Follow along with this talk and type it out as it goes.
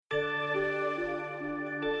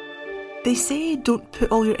They say don't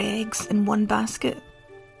put all your eggs in one basket.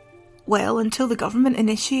 Well, until the government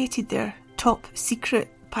initiated their top secret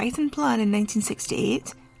Python plan in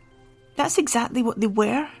 1968, that's exactly what they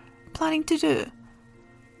were planning to do.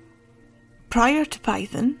 Prior to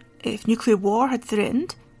Python, if nuclear war had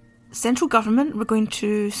threatened, central government were going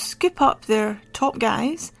to scoop up their top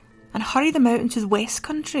guys and hurry them out into the West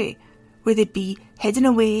Country, where they'd be hidden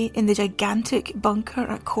away in the gigantic bunker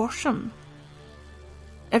at Corsham.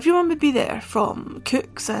 Everyone would be there, from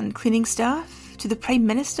cooks and cleaning staff to the Prime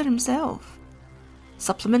Minister himself,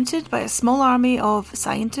 supplemented by a small army of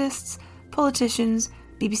scientists, politicians,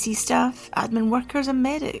 BBC staff, admin workers and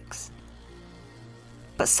medics.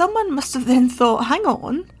 But someone must have then thought, hang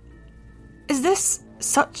on, is this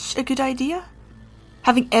such a good idea?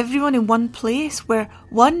 Having everyone in one place where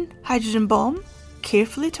one hydrogen bomb,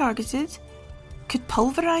 carefully targeted, could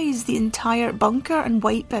pulverise the entire bunker and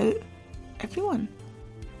wipe out everyone.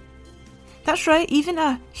 That's right, even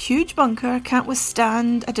a huge bunker can't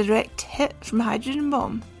withstand a direct hit from a hydrogen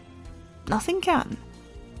bomb. Nothing can.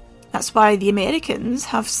 That's why the Americans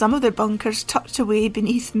have some of their bunkers tucked away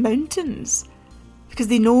beneath mountains, because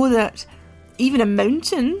they know that even a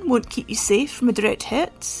mountain won't keep you safe from a direct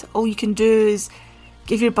hit. All you can do is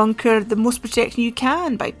give your bunker the most protection you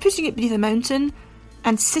can by putting it beneath a mountain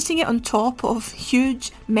and sitting it on top of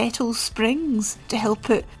huge metal springs to help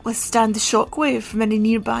it withstand the shockwave from any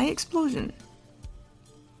nearby explosion.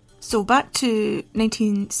 So back to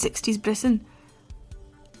 1960s Britain.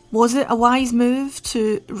 Was it a wise move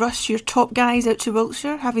to rush your top guys out to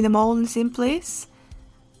Wiltshire, having them all in the same place?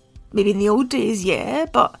 Maybe in the old days, yeah,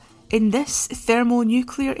 but in this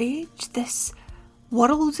thermonuclear age, this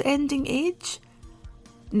world-ending age?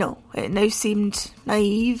 No, it now seemed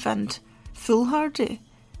naive and foolhardy.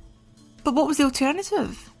 But what was the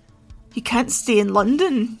alternative? You can't stay in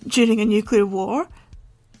London during a nuclear war.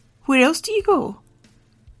 Where else do you go?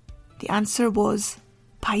 The answer was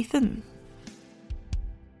Python.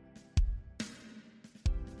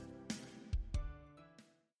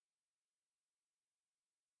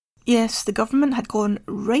 Yes, the government had gone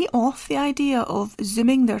right off the idea of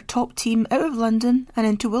zooming their top team out of London and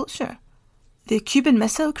into Wiltshire. The Cuban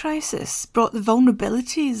Missile Crisis brought the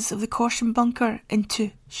vulnerabilities of the Corsham bunker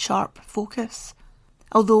into sharp focus.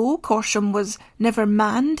 Although Corsham was never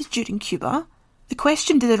manned during Cuba, the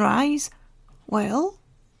question did arise, well,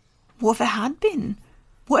 what if it had been?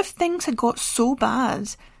 What if things had got so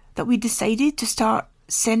bad that we decided to start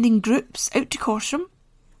sending groups out to Corsham,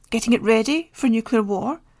 getting it ready for nuclear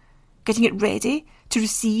war, getting it ready to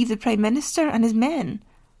receive the Prime Minister and his men?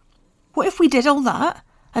 What if we did all that,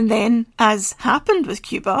 and then, as happened with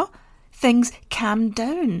Cuba, things calmed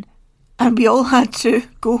down, and we all had to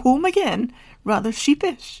go home again, rather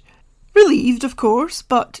sheepish? Relieved, of course,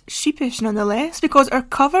 but sheepish nonetheless, because our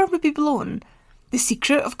cover would be blown. The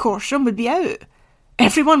secret of Corsham would be out.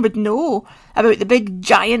 Everyone would know about the big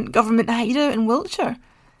giant government hideout in Wiltshire.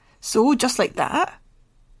 So, just like that,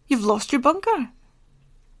 you've lost your bunker.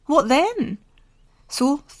 What then?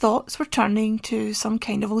 So thoughts were turning to some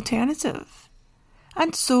kind of alternative.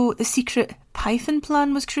 And so the secret Python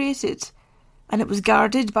plan was created, and it was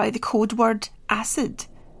guarded by the code word acid.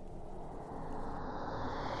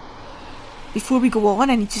 Before we go on,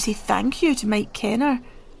 I need to say thank you to Mike Kenner.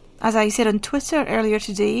 As I said on Twitter earlier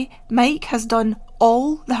today, Mike has done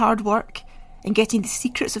all the hard work in getting the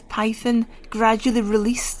secrets of Python gradually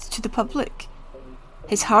released to the public.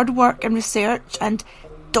 His hard work and research and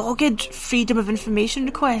dogged freedom of information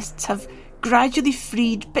requests have gradually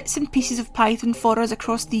freed bits and pieces of Python for us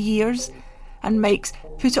across the years, and Mike's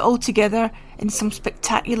put it all together in some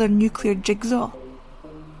spectacular nuclear jigsaw.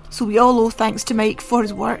 So we all owe thanks to Mike for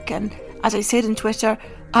his work, and as I said on Twitter,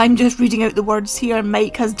 I'm just reading out the words here.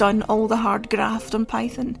 Mike has done all the hard graft on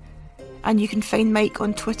Python, and you can find Mike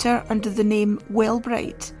on Twitter under the name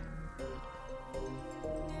Wellbright.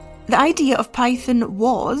 The idea of Python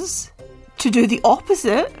was to do the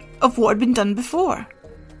opposite of what had been done before.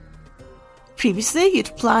 Previously,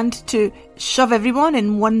 you'd planned to shove everyone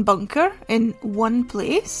in one bunker, in one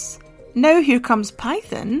place. Now here comes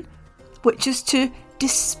Python, which is to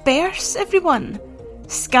disperse everyone,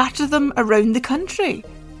 scatter them around the country,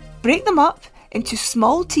 break them up into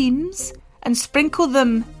small teams and sprinkle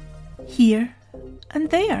them here and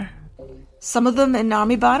there. Some of them in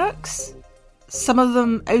army barracks, some of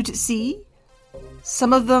them out at sea,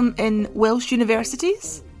 some of them in Welsh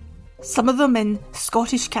universities, some of them in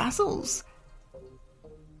Scottish castles.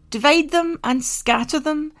 Divide them and scatter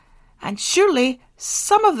them, and surely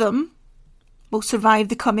some of them will survive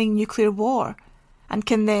the coming nuclear war and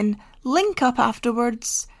can then link up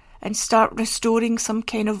afterwards and start restoring some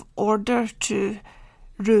kind of order to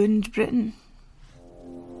ruined Britain.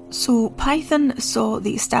 So Python saw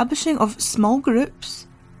the establishing of small groups,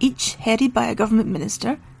 each headed by a government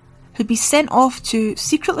minister, who'd be sent off to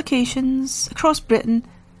secret locations across Britain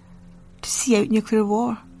to see out nuclear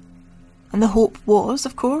war. And the hope was,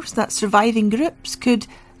 of course, that surviving groups could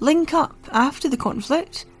link up after the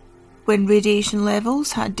conflict when radiation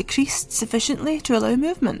levels had decreased sufficiently to allow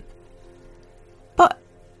movement. But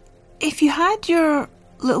if you had your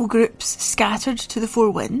little groups scattered to the four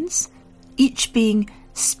winds, each being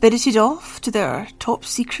spirited off to their top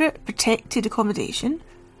secret protected accommodation,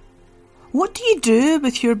 what do you do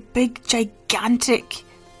with your big gigantic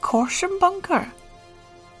Corsham bunker?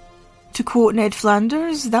 To quote Ned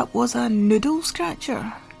Flanders, that was a noodle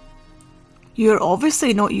scratcher. You're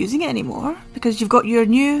obviously not using it anymore because you've got your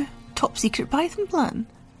new top secret Python plan.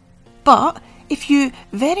 But if you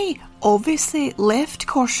very obviously left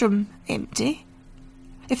Corsham empty,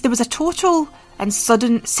 if there was a total and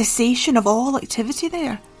sudden cessation of all activity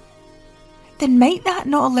there, then might that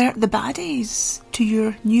not alert the baddies to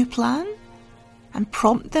your new plan and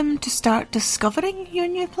prompt them to start discovering your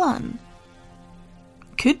new plan?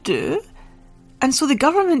 Could do. And so the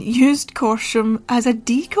government used Corsham as a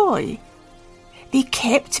decoy. They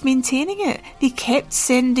kept maintaining it. They kept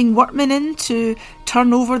sending workmen in to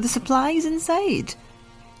turn over the supplies inside,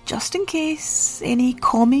 just in case any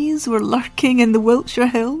commies were lurking in the Wiltshire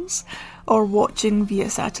Hills or watching via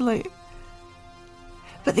satellite.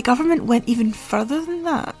 But the government went even further than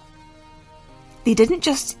that. They didn't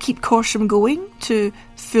just keep Corsham going to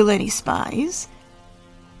fool any spies.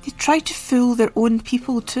 They tried to fool their own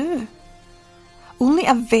people too. Only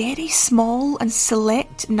a very small and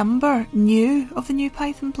select number knew of the new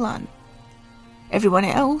Python plan. Everyone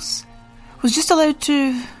else was just allowed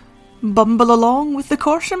to bumble along with the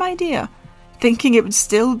Corsham idea, thinking it would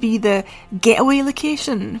still be the getaway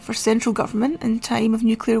location for central government in time of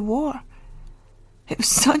nuclear war. It was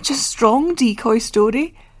such a strong decoy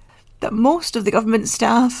story that most of the government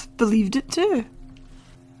staff believed it too.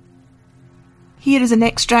 Here is an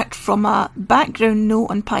extract from a background note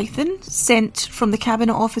on Python sent from the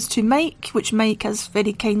Cabinet Office to Mike, which Mike has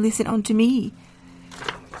very kindly sent on to me.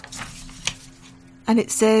 And it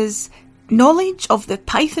says, knowledge of the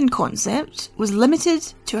Python concept was limited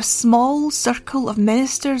to a small circle of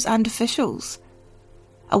ministers and officials.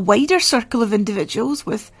 A wider circle of individuals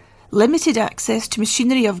with limited access to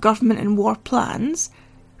machinery of government and war plans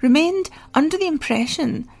remained under the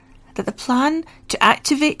impression that the plan to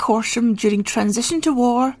activate Corsham during transition to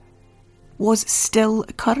war was still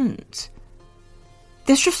current.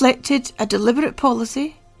 This reflected a deliberate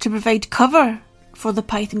policy to provide cover for the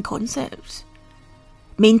Python concept.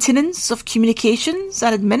 Maintenance of communications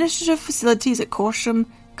and administrative facilities at Corsham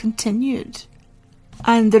continued.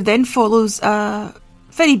 And there then follows a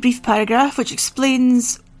very brief paragraph which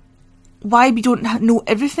explains why we don't know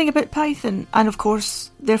everything about Python, and of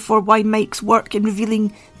course, therefore, why Mike's work in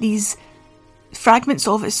revealing these fragments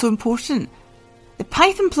of it is so important. The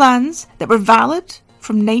Python plans that were valid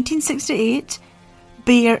from 1968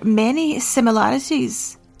 bear many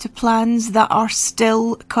similarities to plans that are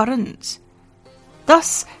still current.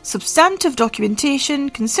 Thus, substantive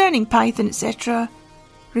documentation concerning Python, etc.,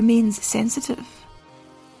 remains sensitive.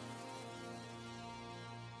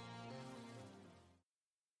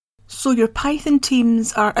 So your Python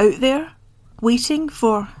teams are out there, waiting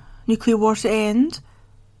for nuclear war to end,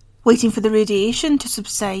 waiting for the radiation to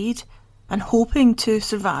subside, and hoping to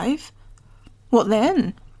survive. What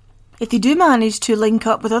then? If they do manage to link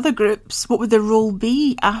up with other groups, what would their role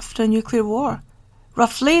be after nuclear war?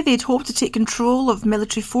 Roughly, they'd hope to take control of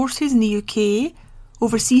military forces in the UK,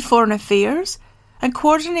 oversee foreign affairs, and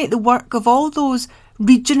coordinate the work of all those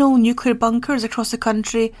regional nuclear bunkers across the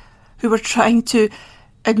country who were trying to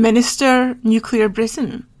administer nuclear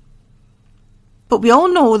Britain. But we all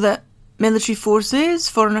know that military forces,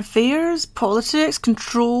 foreign affairs, politics,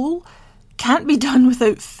 control can't be done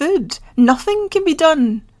without food. Nothing can be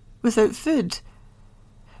done without food.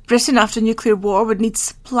 Britain after nuclear war would need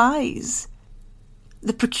supplies.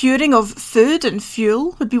 The procuring of food and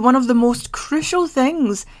fuel would be one of the most crucial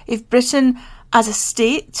things if Britain as a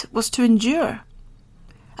state was to endure.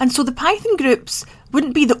 And so the Python groups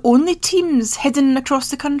wouldn't be the only teams hidden across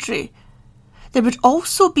the country. There would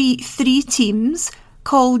also be 3 teams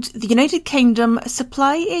called the United Kingdom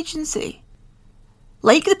Supply Agency.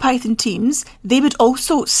 Like the Python teams, they would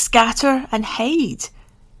also scatter and hide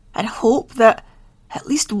and hope that at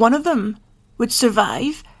least one of them would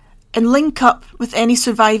survive and link up with any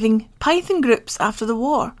surviving Python groups after the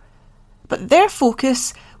war. But their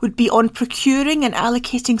focus would be on procuring and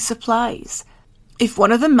allocating supplies. If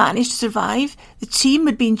one of them managed to survive, the team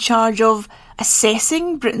would be in charge of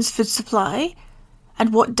assessing Britain's food supply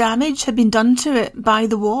and what damage had been done to it by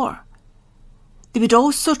the war. They would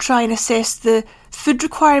also try and assess the food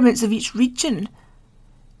requirements of each region,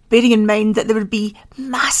 bearing in mind that there would be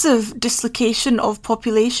massive dislocation of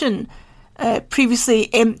population. Previously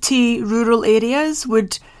empty rural areas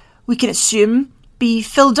would, we can assume, be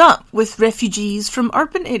filled up with refugees from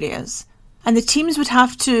urban areas. And the teams would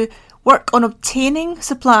have to work on obtaining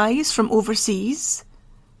supplies from overseas,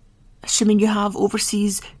 assuming you have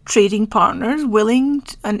overseas trading partners willing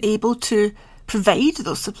and able to provide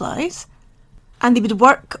those supplies. And they would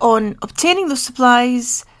work on obtaining those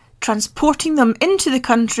supplies, transporting them into the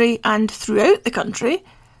country and throughout the country,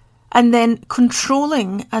 and then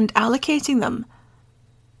controlling and allocating them.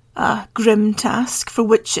 A grim task for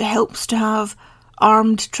which it helps to have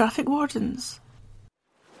armed traffic wardens.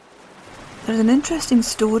 There's an interesting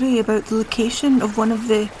story about the location of one of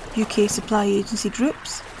the UK supply agency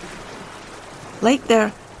groups. Like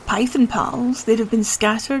their Python pals, they'd have been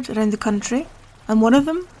scattered around the country, and one of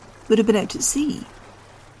them would have been out at sea.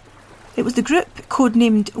 It was the group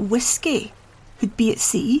codenamed Whiskey who'd be at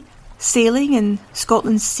sea, sailing in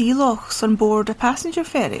Scotland's sea lochs on board a passenger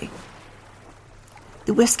ferry.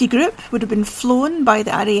 The Whiskey group would have been flown by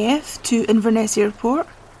the RAF to Inverness Airport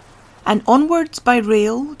and onwards by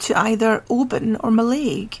rail to either Oban or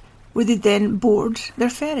Mallaig, where they'd then board their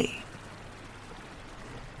ferry.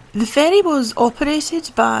 The ferry was operated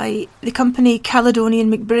by the company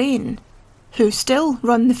Caledonian MacBrayne, who still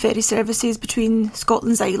run the ferry services between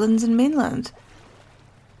Scotland's islands and mainland.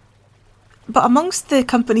 But amongst the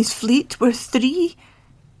company's fleet were 3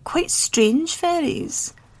 quite strange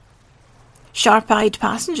ferries. Sharp-eyed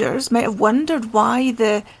passengers might have wondered why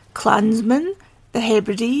the Clansman, the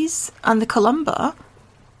Hebrides and the Columba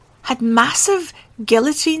had massive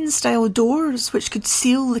guillotine-style doors which could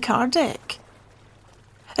seal the car deck.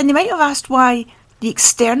 And they might have asked why the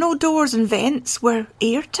external doors and vents were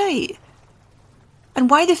airtight, and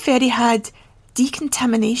why the ferry had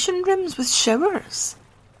decontamination rooms with showers,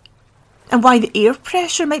 and why the air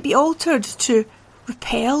pressure might be altered to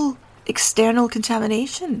repel external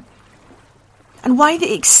contamination, and why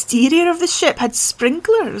the exterior of the ship had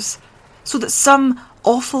sprinklers so that some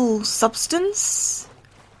awful substance,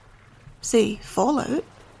 say fallout,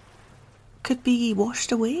 could be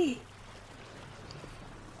washed away.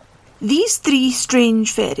 These 3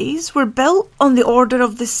 strange ferries were built on the order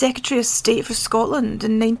of the Secretary of State for Scotland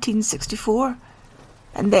in 1964,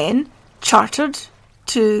 and then chartered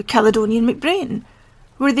to Caledonian MacBrayne,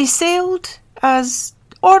 where they sailed as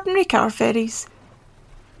ordinary car ferries.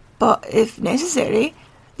 But if necessary,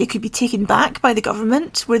 they could be taken back by the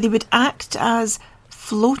government, where they would act as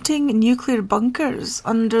floating nuclear bunkers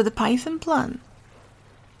under the Python plan.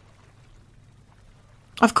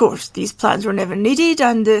 Of course, these plans were never needed,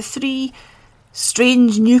 and the 3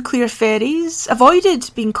 strange nuclear ferries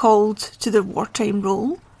avoided being called to their wartime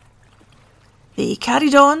role. They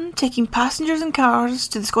carried on taking passengers and cars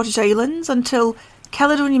to the Scottish Islands until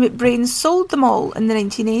Caledonian MacBrayne sold them all in the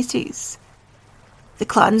 1980s. The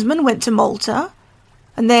Clansman went to Malta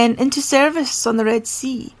and then into service on the Red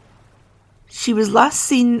Sea. She was last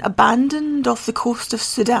seen abandoned off the coast of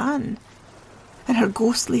Sudan, and her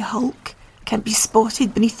ghostly hulk can be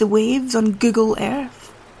spotted beneath the waves on Google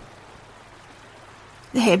Earth.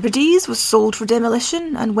 The Hebrides was sold for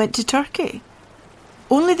demolition and went to Turkey.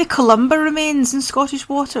 Only the Columba remains in Scottish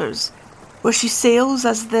waters, where she sails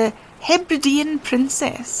as the Hebridean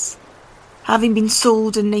Princess, having been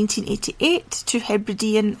sold in 1988 to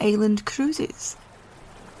Hebridean Island Cruises.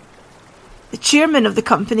 The chairman of the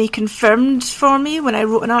company confirmed for me when I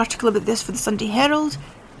wrote an article about this for the Sunday Herald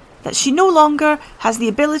that she no longer has the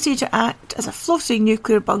ability to act as a floating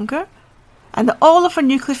nuclear bunker, and that all of her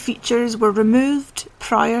nuclear features were removed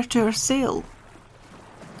prior to her sale.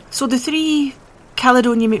 So the 3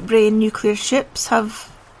 Caledonian MacBrayne nuclear ships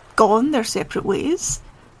have gone their separate ways,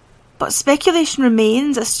 but speculation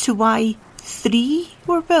remains as to why 3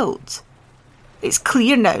 were built. It's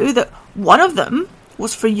clear now that one of them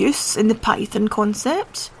was for use in the Python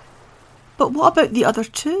concept, but what about the other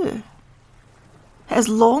 2? It has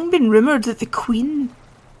long been rumoured that the Queen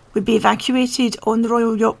would be evacuated on the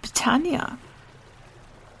Royal Yacht Britannia,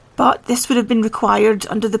 but this would have been required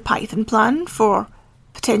under the Python plan for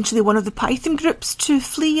potentially one of the Python groups to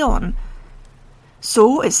flee on.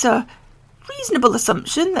 So it's a reasonable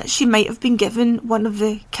assumption that she might have been given one of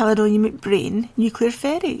the Caledonian MacBrayne nuclear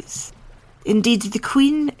ferries. Indeed, the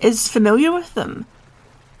Queen is familiar with them,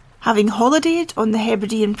 having holidayed on the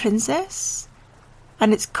Hebridean Princess,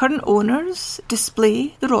 and its current owners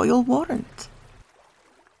display the royal warrant.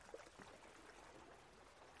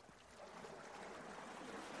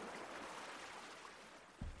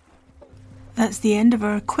 That's the end of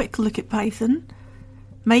our quick look at Python.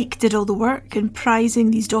 Mike did all the work in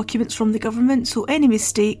prizing these documents from the government, so any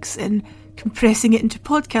mistakes in compressing it into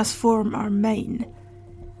podcast form are mine.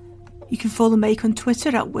 You can follow Mike on Twitter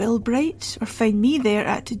at Wellbright, or find me there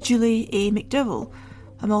at Julie A. McDowell.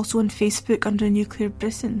 I'm also on Facebook under Nuclear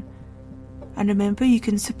Britain. And remember, you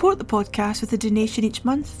can support the podcast with a donation each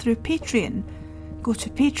month through Patreon. Go to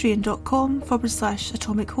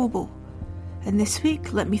patreon.com/Atomic Hobo. And this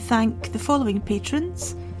week, let me thank the following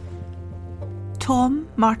patrons: Tom,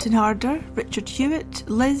 Martin Harder, Richard Hewitt,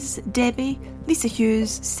 Liz, Debbie, Lisa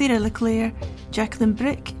Hughes, Sarah Leclerc, Jacqueline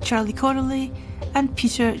Brick, Charlie Connolly, and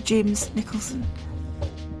Peter James Nicholson.